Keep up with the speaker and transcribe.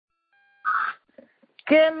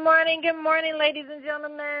Good morning, ladies and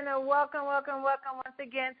gentlemen. Welcome once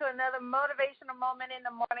again to another motivational moment in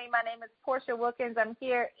the morning. My name is Portia Wilkins. I'm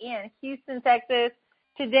here in Houston, Texas.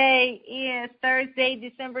 Today is Thursday,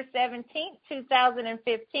 December 17th,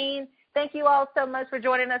 2015. Thank you all so much for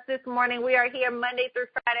joining us this morning. We are here Monday through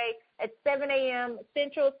Friday at 7 a.m.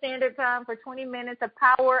 Central Standard Time for 20 minutes of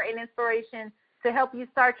power and inspiration to help you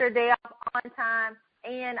start your day off on time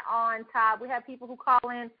and on top. We have people who call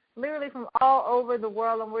in literally from all over the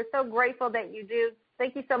world, and we're so grateful that you do.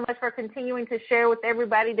 Thank you so much for continuing to share with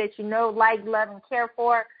everybody that you know, like, love, and care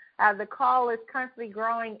for. The call is constantly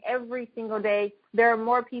growing every single day. There are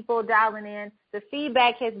more people dialing in. The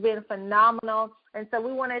feedback has been phenomenal, and so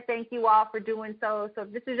we want to thank you all for doing so. So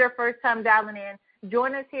if this is your first time dialing in,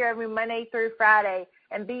 join us here every Monday through Friday,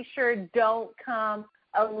 and be sure don't come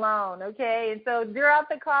alone, okay? And so throughout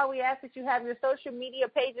the call, we ask that you have your social media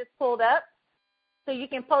pages pulled up so you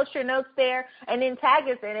can post your notes there and then tag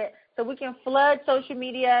us in it so we can flood social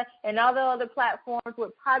media and all the other platforms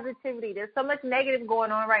with positivity. There's so much negative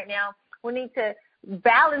going on right now. We need to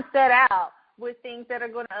balance that out with things that are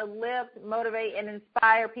going to uplift, motivate, and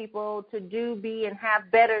inspire people to do, be, and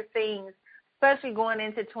have better things, especially going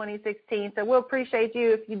into 2016. So we'll appreciate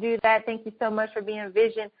you if you do that. Thank you so much for being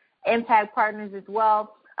Vision Impact Partners as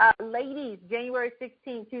well. Ladies, January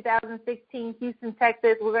 16, 2016, Houston,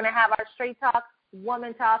 Texas, we're going to have our Straight Talk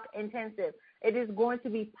Woman Talk Intensive. It is going to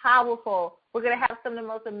be powerful. We're going to have some of the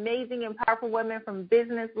most amazing and powerful women from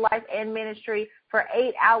business, life, and ministry for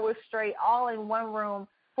 8 hours straight, all in one room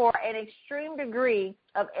for an extreme degree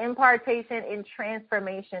of impartation and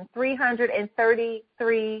transformation.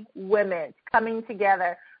 333 women coming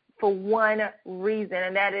together for one reason,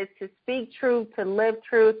 and that is to speak truth, to live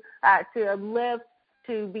truth, to live,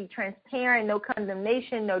 to be transparent, no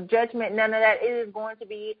condemnation, no judgment, none of that. It is going to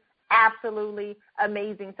be absolutely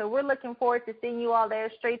amazing. So we're looking forward to seeing you all there.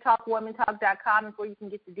 StraightTalkWomanTalk.com is where you can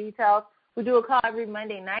get the details. We do a call every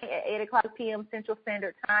Monday night at 8 o'clock p.m. Central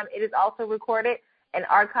Standard Time. It is also recorded and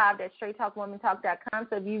archived at StraightTalkWomanTalk.com.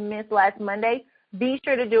 So if you missed last Monday, be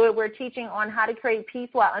sure to do it. We're teaching on how to create peace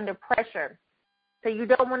while under pressure. So you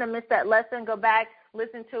don't want to miss that lesson. Go back,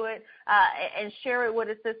 listen to it, and share it with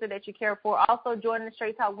a sister that you care for. Also, join the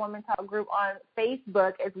Straight Talk Woman Talk group on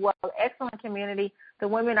Facebook as well. Excellent community. The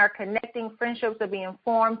women are connecting. Friendships are being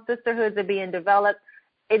formed. Sisterhoods are being developed.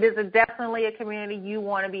 It is definitely a community you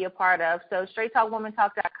want to be a part of. So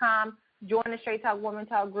StraightTalkWomanTalk.com. Join the Straight Talk Woman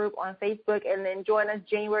Talk group on Facebook, and then join us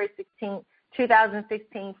January 16th,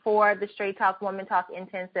 2016 for the Straight Talk Woman Talk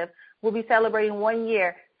Intensive. We'll be celebrating 1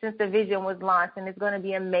 year since the vision was launched, and it's going to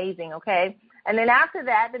be amazing, okay? And then after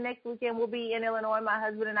that, the next weekend we'll be in Illinois. My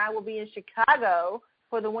husband and I will be in Chicago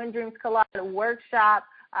for the When Dreams Collide workshop,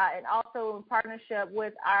 and also in partnership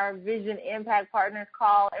with our Vision Impact Partners,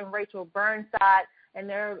 Carl and Rachel Burnside, and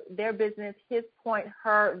their business, His Point,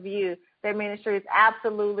 Her View. Their ministry is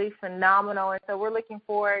absolutely phenomenal, and so we're looking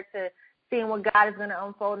forward to seeing what God is going to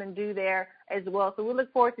unfold and do there as well. So we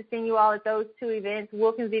look forward to seeing you all at those two events.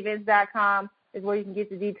 WilkinsEvents.com is where you can get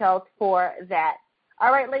the details for that. All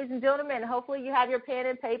right, ladies and gentlemen, hopefully you have your pen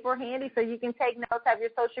and paper handy so you can take notes, have your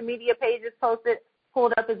social media pages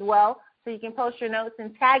pulled up as well, so you can post your notes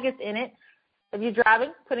and tag us in it. If you're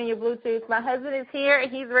driving, put in your Bluetooth. My husband is here, and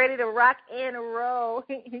he's ready to rock and roll.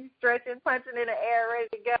 He's stretching, punching in the air, ready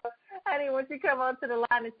to go. Honey, why don't you come onto the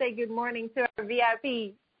line and say good morning to our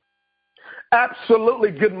VIP?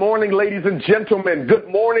 Absolutely. Good morning, ladies and gentlemen. Good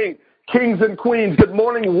morning, kings and queens. Good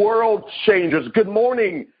morning, world changers. Good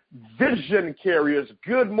morning, vision carriers.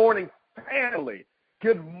 Good morning, family.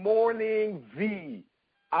 Good morning, VIPs.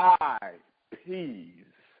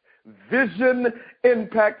 Vision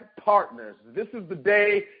Impact Partners. This is the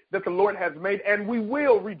day that the Lord has made, and we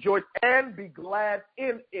will rejoice and be glad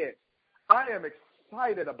in it. I am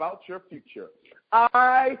excited about your future.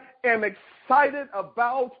 I am excited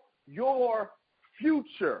about your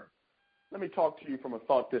future. Let me talk to you from a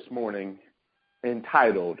thought this morning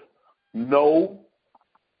entitled, No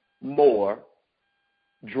More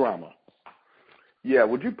Drama. Yeah,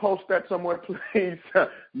 would you post that somewhere, please?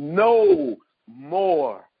 No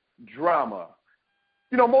more drama.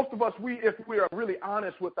 You know, most of us, if we are really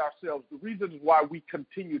honest with ourselves, the reason why we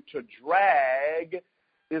continue to drag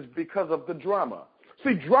is because of the drama.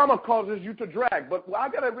 See, drama causes you to drag, but I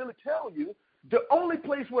got to really tell you, the only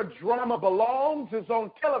place where drama belongs is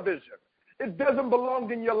on television. It doesn't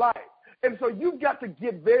belong in your life. And so you've got to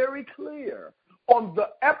get very clear on the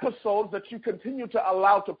episodes that you continue to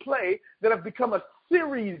allow to play that have become a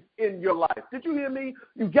series in your life. Did you hear me?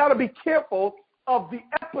 You've got to be careful of the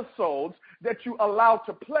episodes that you allow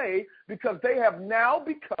to play because they have now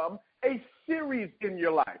become a series in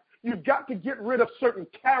your life. You've got to get rid of certain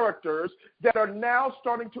characters that are now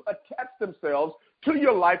starting to attach themselves to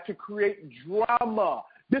your life to create drama.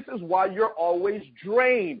 This is why you're always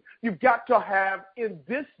drained. You've got to have in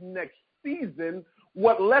this next season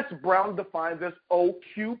what Les Brown defines as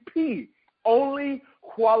OQP, only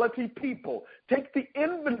quality people. Take the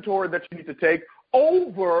inventory that you need to take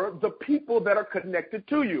over the people that are connected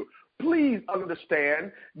to you. Please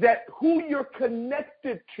understand that who you're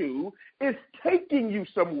connected to is taking you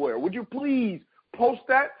somewhere. Would you please post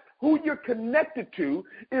that? Who you're connected to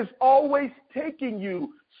is always taking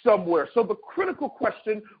you somewhere. So the critical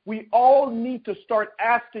question we all need to start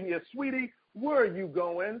asking is, sweetie, where are you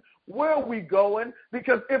going? Where are we going?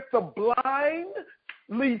 Because if the blind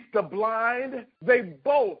leads the blind, they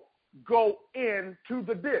both go into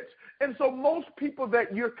the ditch. And so most people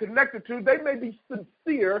that you're connected to, they may be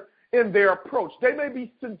sincere in their approach. They may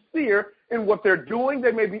be sincere in what they're doing.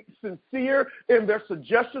 They may be sincere in their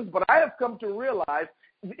suggestions. But I have come to realize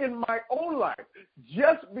in my own life,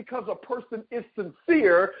 just because a person is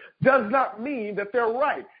sincere does not mean that they're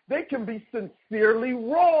right. They can be sincerely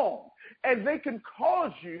wrong, and they can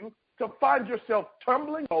cause you to find yourself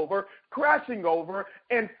tumbling over, crashing over,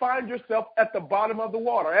 and find yourself at the bottom of the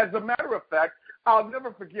water. As a matter of fact, I'll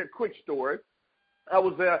never forget a quick story. I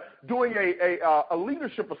was doing a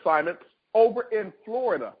leadership assignment over in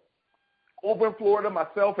Florida.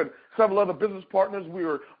 Myself and several other business partners, we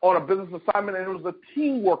were on a business assignment, and it was a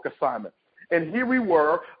teamwork assignment. And here we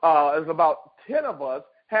were, as about 10 of us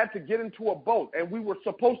had to get into a boat, and we were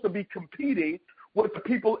supposed to be competing with the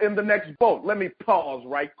people in the next boat. Let me pause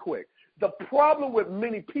right quick. The problem with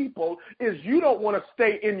many people is you don't want to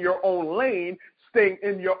stay in your own lane, staying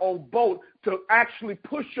in your own boat to actually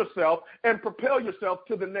push yourself and propel yourself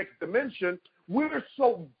to the next dimension. We're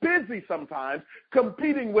so busy sometimes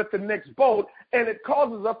competing with the next boat, and it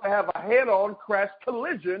causes us to have a head-on crash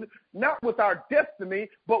collision, not with our destiny,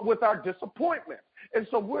 but with our disappointment. And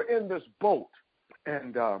so we're in this boat,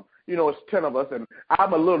 and, it's 10 of us, and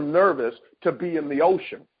I'm a little nervous to be in the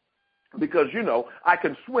ocean because, I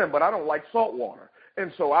can swim, but I don't like salt water.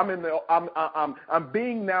 And so I'm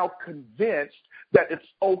being now convinced that it's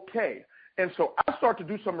okay. And so I start to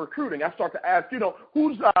do some recruiting. I start to ask,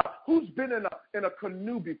 who's been in a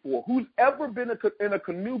canoe before? Who's ever been in a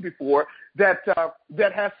canoe before that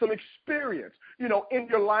has some experience? In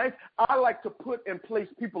your life, I like to put in place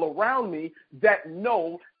people around me that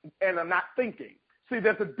know and are not thinking. See,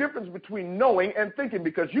 there's a difference between knowing and thinking,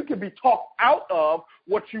 because you can be talked out of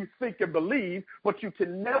what you think and believe, but you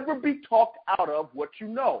can never be talked out of what you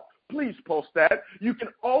know. Please post that. You can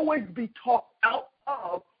always be talked out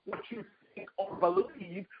of what you think or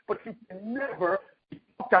believe, but you can never be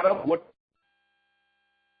talked out of what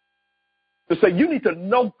to say. You need to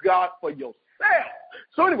know God for yourself.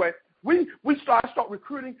 So anyway, I start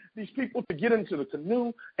recruiting these people to get into the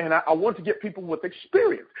canoe, and I want to get people with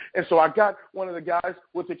experience. And so I got one of the guys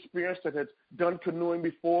with experience that has done canoeing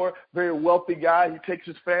before, very wealthy guy. He takes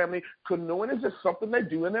his family canoeing. It's just something they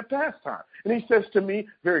do in their pastime. And he says to me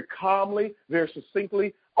very calmly, very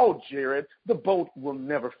succinctly, "Oh, Jared, the boat will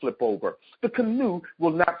never flip over. The canoe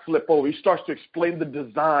will not flip over." He starts to explain the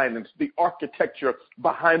design and the architecture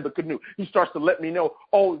behind the canoe. He starts to let me know,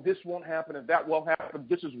 oh, this won't happen and that won't happen.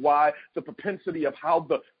 This is why the propensity of how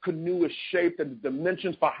the canoe is shaped and the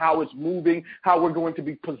dimensions for how it's moving, how we're going to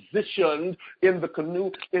be positioned in the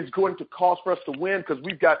canoe is going to cause for us to win, because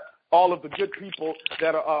we've got all of the good people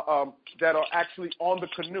that are actually on the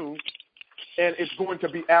canoe, and it's going to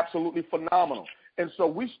be absolutely phenomenal. And so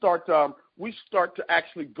we start to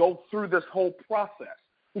actually go through this whole process.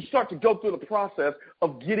 We start to go through the process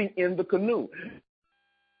of getting in the canoe.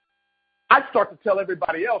 I start to tell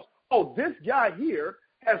everybody else, oh, this guy here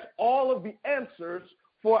has all of the answers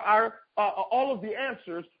for our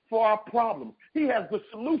problems. He has the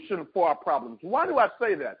solution for our problems. Why do I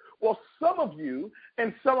say that? Well, some of you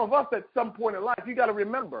and some of us at some point in life, you got to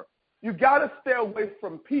remember, you got to stay away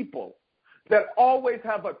from people that always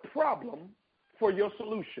have a problem for your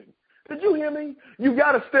solution. Did you hear me? You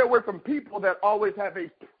got to stay away from people that always have a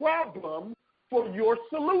problem for your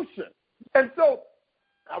solution. And so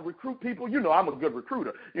I recruit people. I'm a good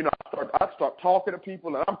recruiter. I start talking to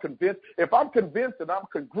people, and I'm convinced. If I'm convinced and I'm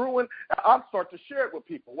congruent, I start to share it with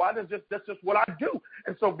people. Why? That's just what I do.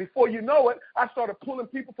 And so before you know it, I started pulling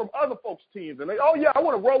people from other folks' teams. And they, oh, yeah, I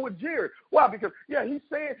want to roll with Jared. Why? Because, yeah, he's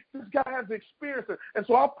saying this guy has the experience. And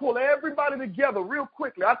so I'll pull everybody together real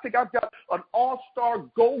quickly. I think I've got an all-star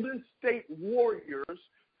Golden State Warriors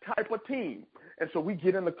type of team. And so we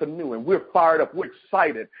get in the canoe, and we're fired up. We're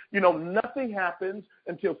excited. Nothing happens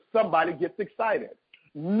until somebody gets excited.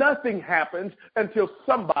 Nothing happens until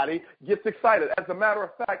somebody gets excited. As a matter of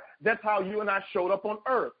fact, that's how you and I showed up on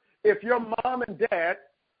earth. If your mom and dad,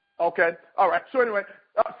 okay, all right, so anyway,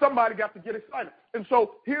 somebody got to get excited. And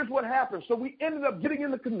so here's what happened. So we ended up getting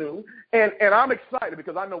in the canoe, and I'm excited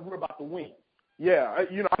because I know we're about to win. Yeah,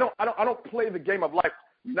 I don't play the game of life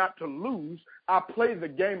not to lose. I play the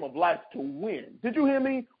game of life to win. Did you hear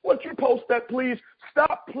me? Would you post that, please?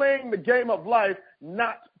 Stop playing the game of life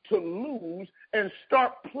not to lose and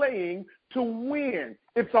start playing to win.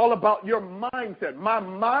 It's all about your mindset. My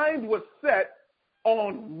mind was set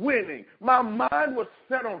on winning. My mind was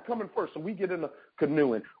set on coming first. So we get in the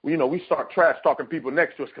canoe and, we start trash talking people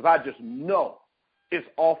next to us because I just know it's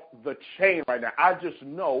off the chain right now. I just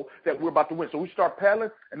know that we're about to win. So we start paddling,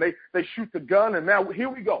 and they shoot the gun, and now here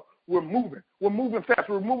we go. We're moving. We're moving fast.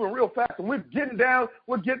 We're moving real fast, and we're getting down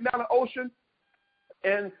the ocean,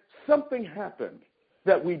 and something happened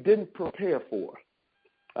that we didn't prepare for.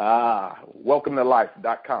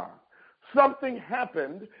 WelcomeToLife.com. Something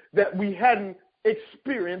happened that we hadn't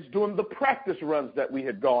experienced during the practice runs that we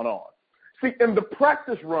had gone on. See, in the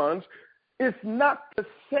practice runs, it's not the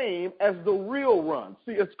same as the real run.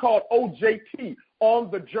 See, it's called OJT, on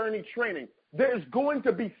the journey training. There's going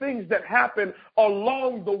to be things that happen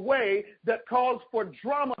along the way that cause for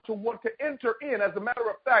drama to want to enter in. As a matter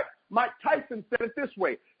of fact, Mike Tyson said it this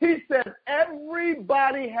way. He said,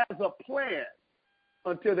 everybody has a plan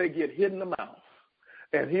until they get hit in the mouth.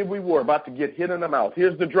 And here we were about to get hit in the mouth.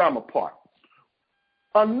 Here's the drama part.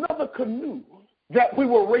 Another canoe that we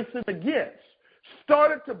were racing against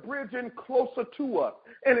started to bridge in closer to us,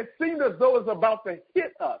 and it seemed as though it was about to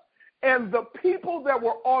hit us. And the people that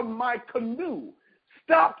were on my canoe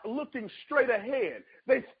stopped looking straight ahead.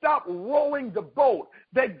 They stopped rowing the boat.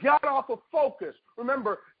 They got off of focus.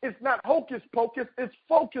 Remember, it's not hocus pocus, it's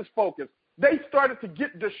focus. They started to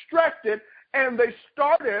get distracted, and they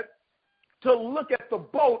started to look at the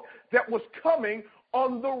boat that was coming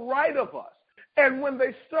on the right of us. And when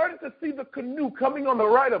they started to see the canoe coming on the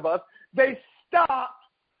right of us, they stopped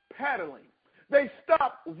paddling. They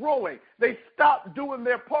stopped rowing. They stopped doing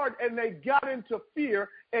their part, and they got into fear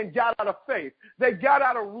and got out of faith. They got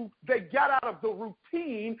out of the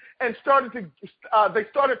routine and started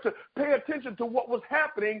to pay attention to what was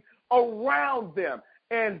happening around them.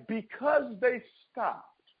 And because they stopped,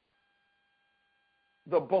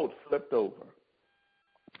 the boat flipped over.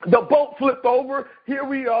 The boat flipped over. Here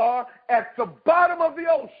we are at the bottom of the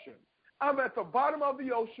ocean. I'm at the bottom of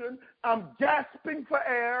the ocean. I'm gasping for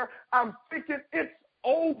air. I'm thinking it's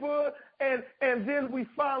over. And then we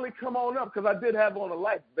finally come on up because I did have on a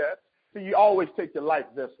life vest. So you always take your life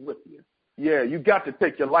vest with you. Yeah, you got to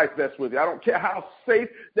take your life vest with you. I don't care how safe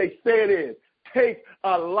they say it is. Take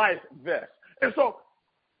a life vest. And so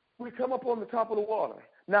we come up on the top of the water.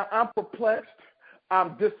 Now, I'm perplexed.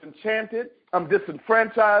 I'm disenchanted. I'm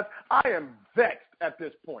disenfranchised. I am vexed at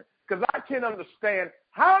this point because I can't understand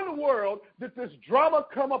how in the world did this drama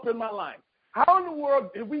come up in my life? How in the world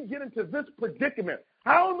did we get into this predicament?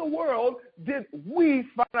 How in the world did we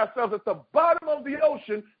find ourselves at the bottom of the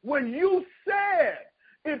ocean when you said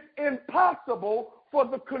it's impossible for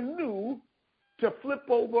the canoe to flip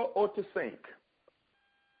over or to sink?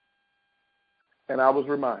 And I was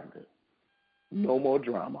reminded, no more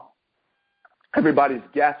drama. Everybody's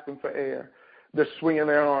gasping for air. They're swinging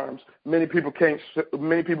their arms. Many people can't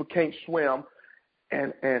swim,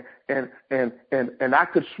 and I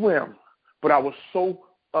could swim, but I was so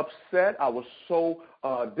upset. I was so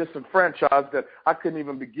disenfranchised that I couldn't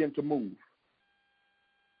even begin to move.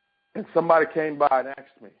 And somebody came by and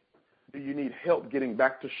asked me, "Do you need help getting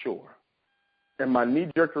back to shore?" And my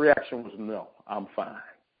knee-jerk reaction was, "No, I'm fine."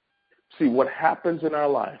 See, what happens in our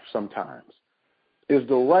life sometimes is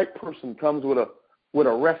the right person comes with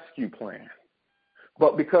a rescue plan.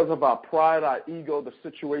 But because of our pride, our ego, the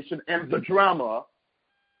situation, and the drama,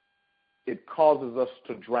 it causes us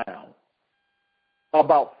to drown.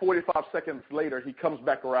 About 45 seconds later, he comes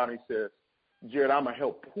back around and he says, "Jared, I'm going to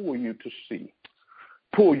help pull you to sea,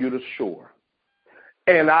 pull you to shore."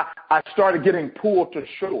 And I started getting pulled to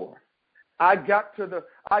shore. I got to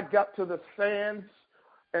the sands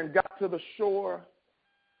and got to the shore,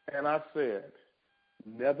 and I said,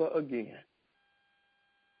 never again.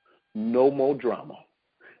 No more drama.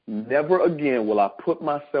 Never again will I put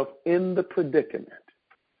myself in the predicament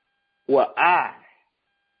where I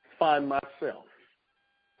find myself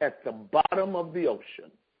at the bottom of the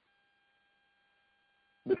ocean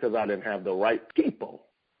because I didn't have the right people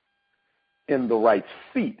in the right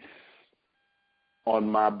seats on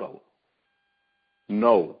my boat.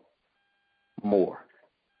 No more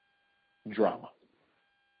drama.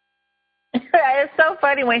 It's so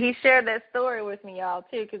funny when he shared that story with me, y'all,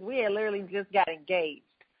 too, because we had literally just got engaged,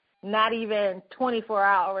 not even 24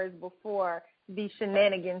 hours before the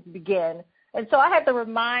shenanigans began. And so I had to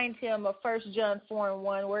remind him of 1 John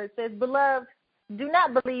 4:1, where it says, "Beloved, do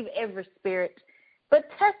not believe every spirit, but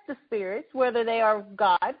test the spirits, whether they are of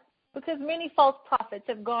God, because many false prophets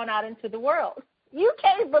have gone out into the world." You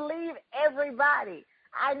can't believe everybody.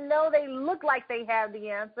 I know they look like they have the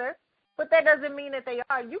answer, but that doesn't mean that they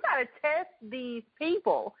are. You got to test these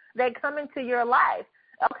people that come into your life.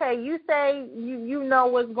 Okay, you say you know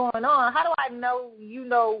what's going on. How do I know you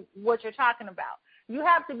know what you're talking about? You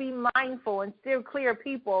have to be mindful and steer clear of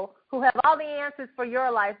people who have all the answers for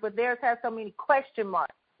your life, but theirs has so many question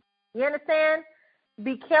marks. You understand?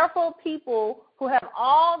 Be careful of people who have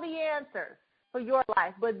all the answers for your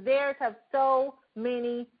life, but theirs have so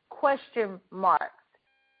many question marks.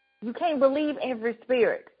 You can't believe every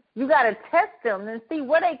spirit. You got to test them and see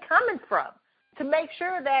where they're coming from to make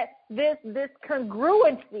sure that this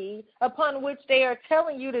congruency upon which they are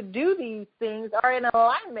telling you to do these things are in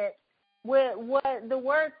alignment with what the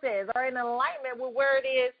word says, are in alignment with where it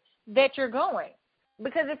is that you're going.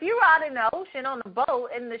 Because if you're out in the ocean on the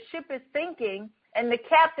boat and the ship is sinking and the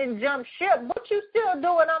captain jumps ship, what you still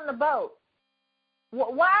doing on the boat?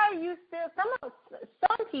 Why are you still,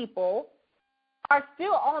 some people are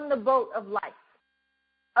still on the boat of life,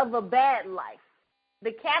 of a bad life.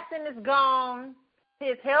 The captain is gone.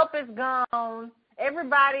 His help is gone.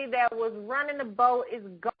 Everybody that was running the boat is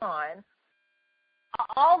gone.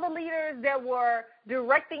 All the leaders that were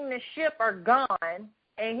directing the ship are gone.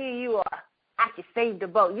 And here you are. I can save the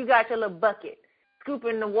boat. You got your little bucket,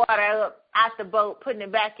 scooping the water up out the boat, putting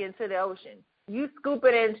it back into the ocean. You scoop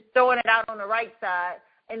it and throwing it out on the right side,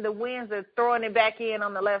 and the winds are throwing it back in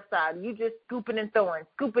on the left side. You just scooping and throwing.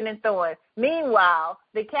 Meanwhile,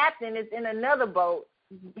 the captain is in another boat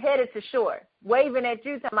headed to shore, waving at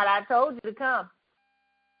you, talking about, "I told you to come."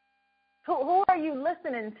 Who are you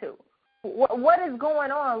listening to? What is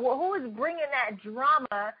going on? Who is bringing that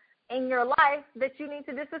drama in your life that you need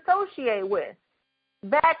to disassociate with?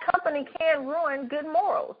 Bad company can ruin good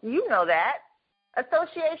morals. You know that.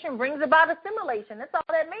 Association brings about assimilation. That's all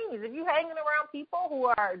that means. If you're hanging around people who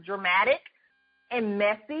are dramatic and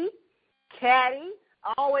messy, catty,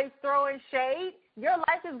 always throwing shade, your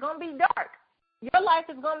life is going to be dark. Your life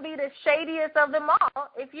is going to be the shadiest of them all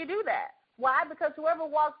if you do that. Why? Because whoever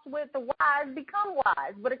walks with the wise become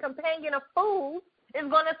wise, but a companion of fools is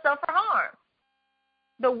going to suffer harm.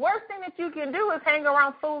 The worst thing that you can do is hang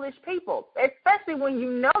around foolish people, especially when you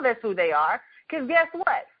know that's who they are, because guess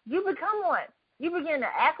what? You become one. You begin to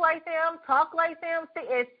act like them, talk like them,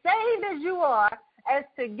 as saved as you are, as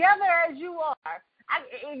together as you are.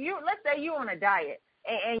 Let's say you're on a diet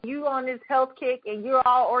and you on this health kick and you're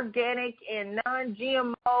all organic and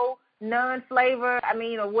non-GMO, non-flavor,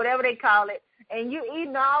 or whatever they call it, and you're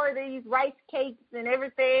eating all of these rice cakes and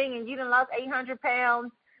everything, and you done lost 800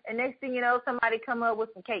 pounds, and next thing you know, somebody come up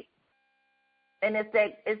with some cake. And it's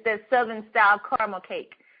that Southern-style caramel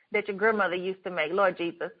cake that your grandmother used to make, Lord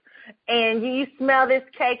Jesus. And you smell this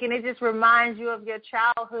cake, and it just reminds you of your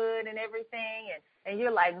childhood and everything. And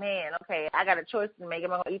you're like, man, okay, I got a choice to make.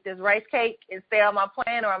 Am I going to eat this rice cake and stay on my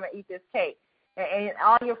plan, or I'm going to eat this cake? And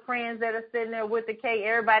all your friends that are sitting there with the cake,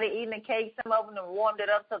 everybody eating the cake, some of them have warmed it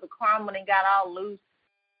up to the caramel and got all loose.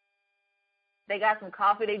 They got some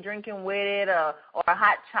coffee they drinking with it or a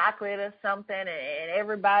hot chocolate or something, and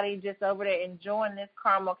everybody just over there enjoying this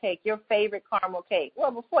caramel cake, your favorite caramel cake.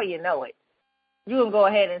 Well, before you know it, you can go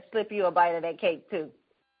ahead and slip you a bite of that cake too.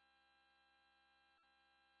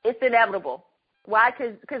 It's inevitable. Why?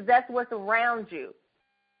 Because that's what's around you.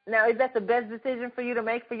 Now, is that the best decision for you to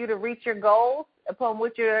make, for you to reach your goals upon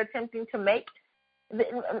which you're attempting to make?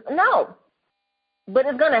 No. But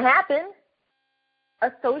it's going to happen.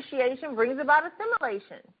 Association brings about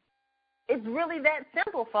assimilation. It's really that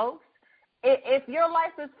simple, folks. If your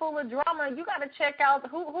life is full of drama, you got to check out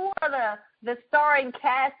who are the starring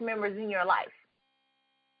cast members in your life.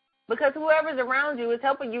 Because whoever's around you is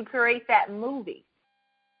helping you create that movie.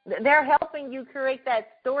 They're helping you create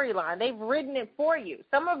that storyline. They've written it for you.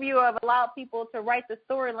 Some of you have allowed people to write the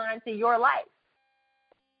storyline to your life.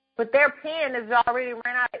 But their pen has already run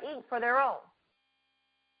out of ink for their own.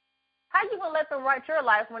 How you going to let them write your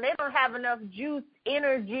life when they don't have enough juice,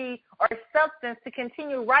 energy, or substance to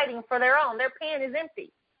continue writing for their own? Their pen is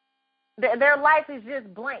empty. Their life is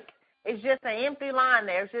just blank. It's just an empty line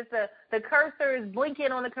there. It's just the cursor is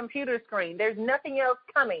blinking on the computer screen. There's nothing else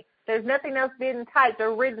coming. There's nothing else being typed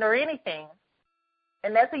or written or anything.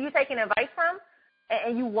 And that's who you're taking advice from?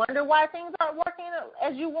 And you wonder why things aren't working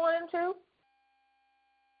as you want them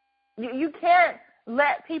to? You can't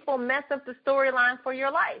let people mess up the storyline for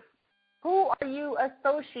your life? Who are you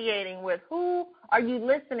associating with? Who are you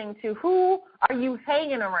listening to? Who are you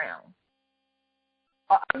hanging around?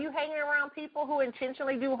 Are you hanging around people who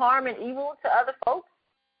intentionally do harm and evil to other folks?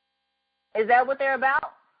 Is that what they're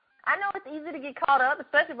about? I know it's easy to get caught up,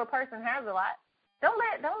 especially if a person has a lot. Don't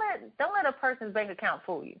let a person's bank account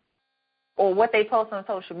fool you, or what they post on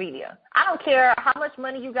social media. I don't care how much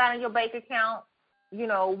money you got in your bank account,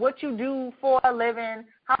 what you do for a living,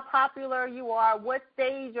 how popular you are, what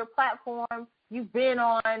stage or platform you've been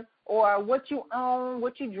on, or what you own,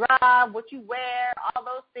 what you drive, what you wear, all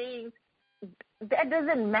those things. That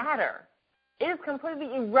doesn't matter. It is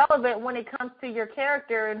completely irrelevant when it comes to your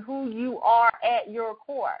character and who you are at your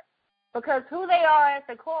core. Because who they are at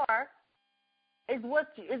the core is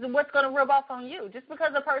what's going to rub off on you. Just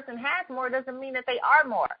because a person has more doesn't mean that they are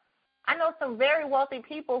more. I know some very wealthy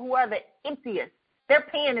people who are the emptiest. Their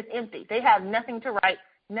pen is empty. They have nothing to write,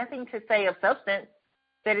 nothing to say of substance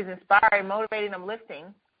that is inspiring, motivating,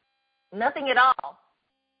 uplifting, nothing at all.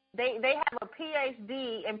 They have a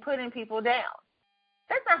PhD in putting people down.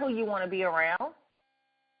 That's not who you want to be around.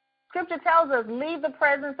 Scripture tells us, leave the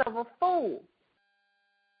presence of a fool,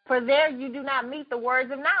 for there you do not meet the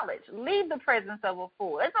words of knowledge. Leave the presence of a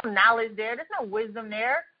fool. There's no knowledge there. There's no wisdom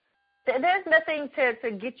there. There's nothing to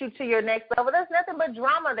get you to your next level. There's nothing but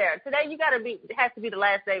drama there. Today it has to be the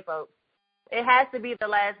last day, folks. It has to be the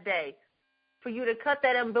last day for you to cut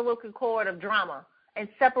that umbilical cord of drama and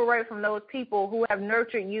separate from those people who have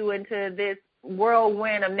nurtured you into this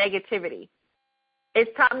whirlwind of negativity.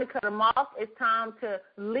 It's time to cut them off. It's time to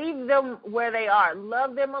leave them where they are,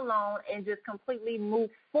 love them alone, and just completely move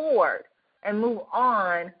forward and move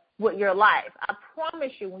on with your life. I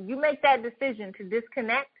promise you, when you make that decision to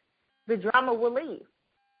disconnect, the drama will leave.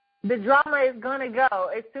 The drama is going to go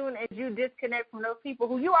as soon as you disconnect from those people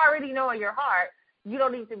who you already know in your heart you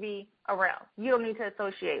don't need to be around. You don't need to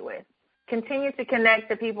associate with. Continue to connect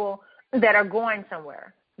to people that are going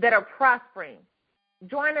somewhere, that are prospering.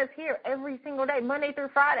 Join us here every single day, Monday through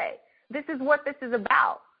Friday. This is what this is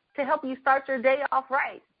about, to help you start your day off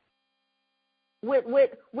right with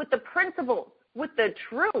the principles, with the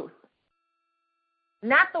truth,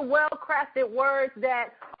 not the well-crafted words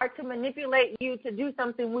that are to manipulate you to do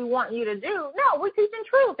something we want you to do. No, we're teaching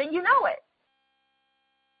truth, and you know it.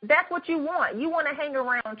 That's what you want. You want to hang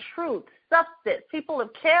around truth, substance, people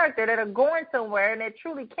of character that are going somewhere and that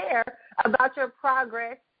truly care about your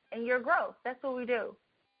progress and your growth. That's what we do.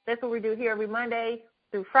 That's what we do here every Monday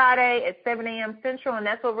through Friday at 7 a.m. Central, and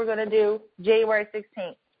that's what we're going to do January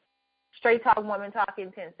 16th. Straight Talk Woman Talk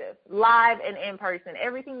Intensive, live and in person.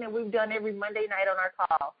 Everything that we've done every Monday night on our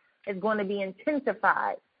call is going to be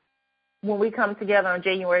intensified when we come together on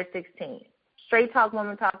January 16th.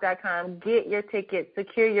 StraightTalkWomanTalk.com. Get your tickets,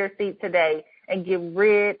 secure your seat today, and get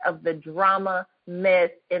rid of the drama, mess,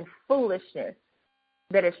 and foolishness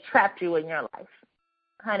that has trapped you in your life.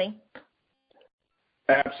 Honey?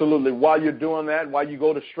 Absolutely. While you're doing that, while you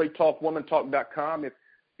go to StraightTalkWomanTalk.com, if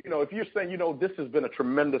you're saying, this has been a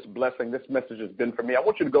tremendous blessing, this message has been for me, I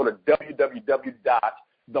want you to go to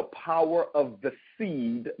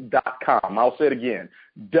www.thepoweroftheseed.com. I'll say it again,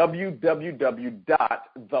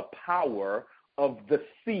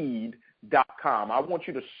 www.thepoweroftheseed.com. I want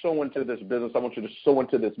you to sow into this business. I want you to sow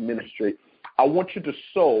into this ministry. I want you to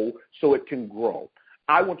sow so it can grow.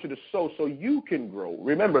 I want you to sow so you can grow.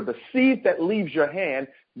 Remember, the seed that leaves your hand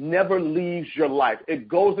never leaves your life. It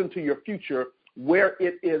goes into your future where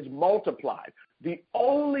it is multiplied. The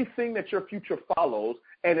only thing that your future follows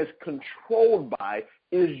and is controlled by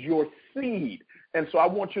is your seed. And so I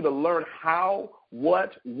want you to learn how,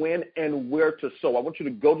 what, when, and where to sow. I want you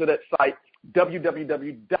to go to that site,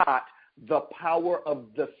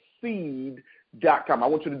 www.thepoweroftheseed.com. I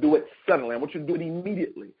want you to do it suddenly. I want you to do it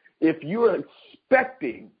immediately. If you're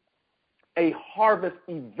expecting a harvest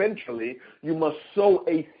eventually, you must sow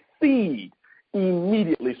a seed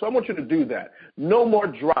immediately. So I want you to do that. No more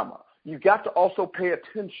drama. You got to also pay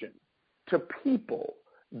attention to people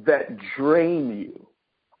that drain you.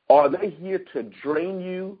 Are they here to drain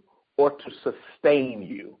you or to sustain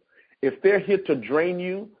you? If they're here to drain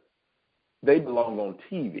you, they belong on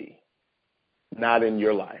TV, not in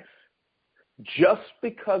your life. Just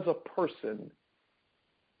because a person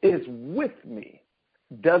is with me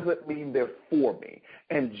doesn't mean they're for me.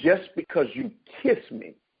 And just because you kiss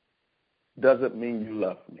me doesn't mean you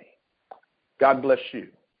love me. God bless you.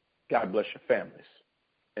 God bless your families.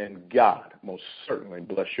 And God most certainly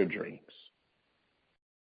bless your dreams.